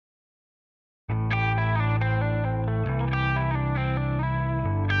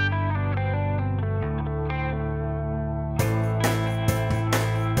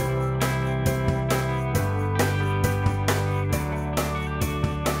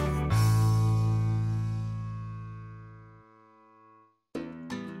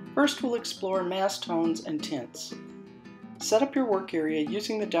First, we'll explore mass tones and tints. Set up your work area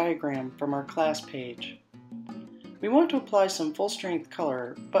using the diagram from our class page. We want to apply some full-strength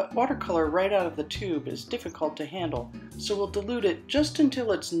color, but watercolor right out of the tube is difficult to handle, so we'll dilute it just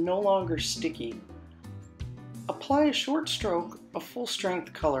until it's no longer sticky. Apply a short stroke of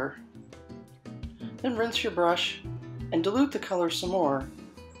full-strength color, then rinse your brush and dilute the color some more,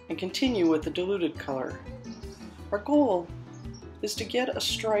 and continue with the diluted color. Our goal is to get a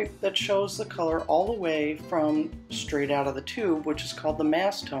stripe that shows the color all the way from straight out of the tube, which is called the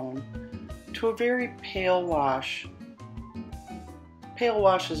mass tone, to a very pale wash. Pale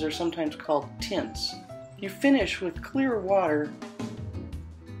washes are sometimes called tints. You finish with clear water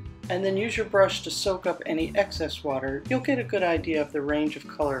and then use your brush to soak up any excess water. You'll get a good idea of the range of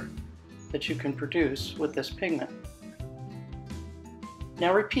color that you can produce with this pigment.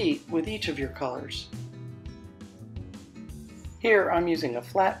 Now repeat with each of your colors. Here I'm using a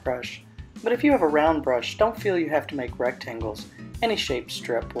flat brush, but if you have a round brush, don't feel you have to make rectangles. Any shaped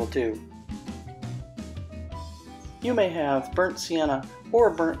strip will do. You may have burnt sienna or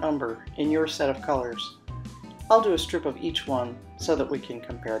burnt umber in your set of colors. I'll do a strip of each one so that we can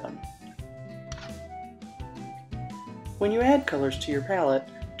compare them. When you add colors to your palette,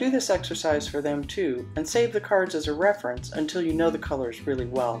 do this exercise for them too, and save the cards as a reference until you know the colors really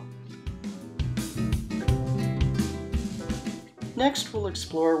well. Next, we'll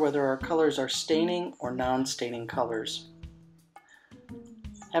explore whether our colors are staining or non-staining colors.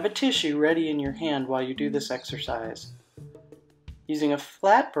 Have a tissue ready in your hand while you do this exercise. Using a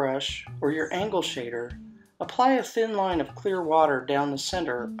flat brush or your angle shader, apply a thin line of clear water down the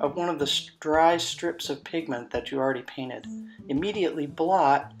center of one of the dry strips of pigment that you already painted. Immediately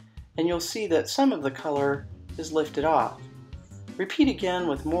blot, and you'll see that some of the color is lifted off. Repeat again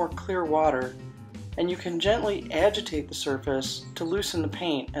with more clear water, and you can gently agitate the surface to loosen the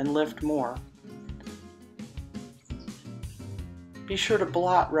paint and lift more. Be sure to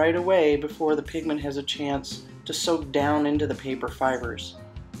blot right away before the pigment has a chance to soak down into the paper fibers.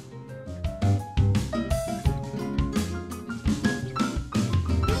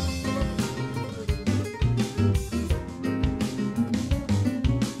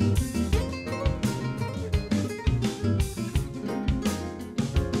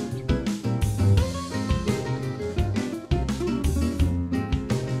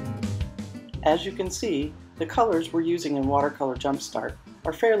 As you can see, the colors we're using in Watercolor Jumpstart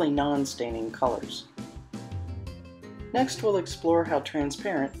are fairly non-staining colors. Next, we'll explore how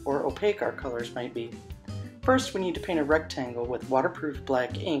transparent or opaque our colors might be. First, we need to paint a rectangle with waterproof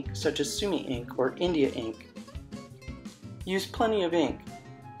black ink, such as Sumi ink or India ink. Use plenty of ink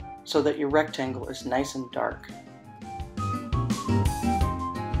so that your rectangle is nice and dark.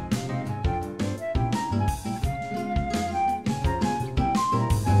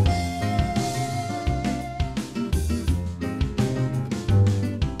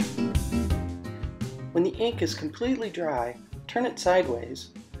 When the ink is completely dry, turn it sideways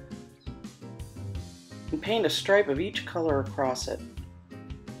and paint a stripe of each color across it.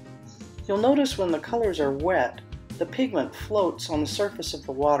 You'll notice when the colors are wet, the pigment floats on the surface of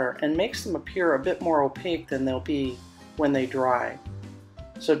the water and makes them appear a bit more opaque than they'll be when they dry.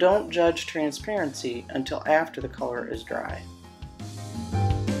 So don't judge transparency until after the color is dry.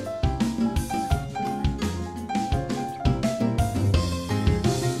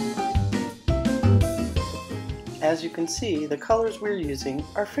 As you can see, the colors we're using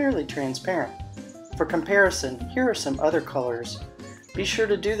are fairly transparent. For comparison, here are some other colors. Be sure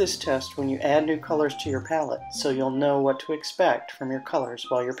to do this test when you add new colors to your palette so you'll know what to expect from your colors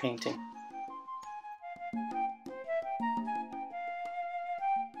while you're painting.